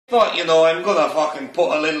thought, I'm gonna fucking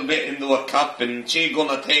put a little bit into a cup and she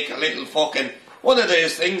gonna take a little fucking, one of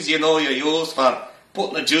those things, you use for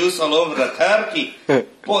putting the juice all over the turkey.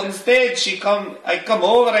 But instead I come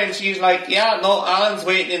over and she's like, yeah, no, Alan's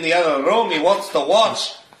waiting in the other room, he wants to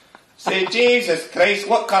watch. Say, Jesus Christ,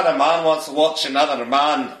 what kind of man wants to watch another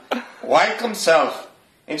man wank himself?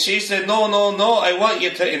 And she said, no, I want you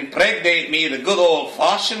to impregnate me the good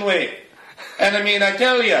old-fashioned way. And I mean, I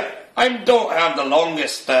tell you, I don't have the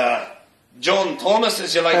longest John Thomas,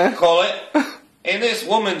 as you like to call it. And this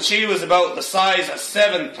woman, she was about the size of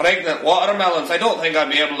 7 pregnant watermelons. I don't think I'd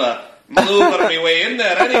be able to maneuver my way in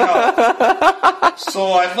there anyhow.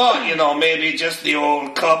 So I thought, maybe just the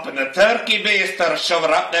old cup and the turkey baster, shove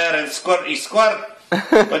her up there and squirty squirt.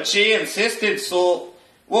 But she insisted, so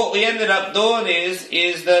what we ended up doing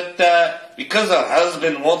is that because her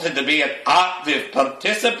husband wanted to be an active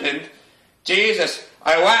participant, Jesus,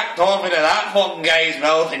 I whacked off into that fucking guy's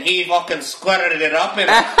mouth and he fucking squirted it up in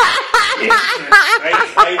it.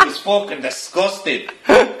 I was fucking disgusted.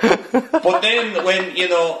 But then when,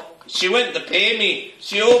 she went to pay me,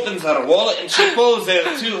 she opens her wallet and she pulls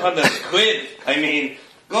out 200 quid. I mean,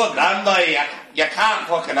 god damn now, you can't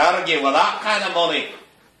fucking argue with that kind of money.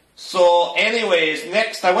 So anyways,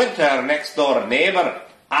 next I went to her next door neighbour,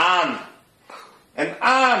 Anne. And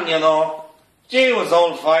Anne, she was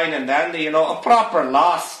all fine and dandy, a proper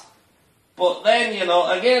lass. But then,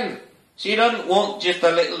 again, she doesn't want just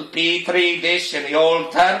a little P3 dish and the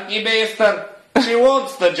old turkey baster. She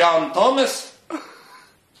wants the John Thomas.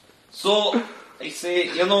 So I say,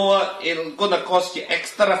 you know what, it's going to cost you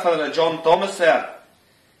extra for the John Thomas there.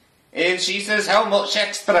 And she says, how much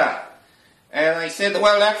extra? And I said,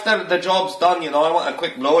 well, after the job's done, I want a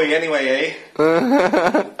quick blowy anyway, eh?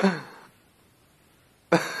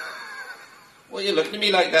 What are you looking at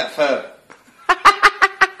me like that for?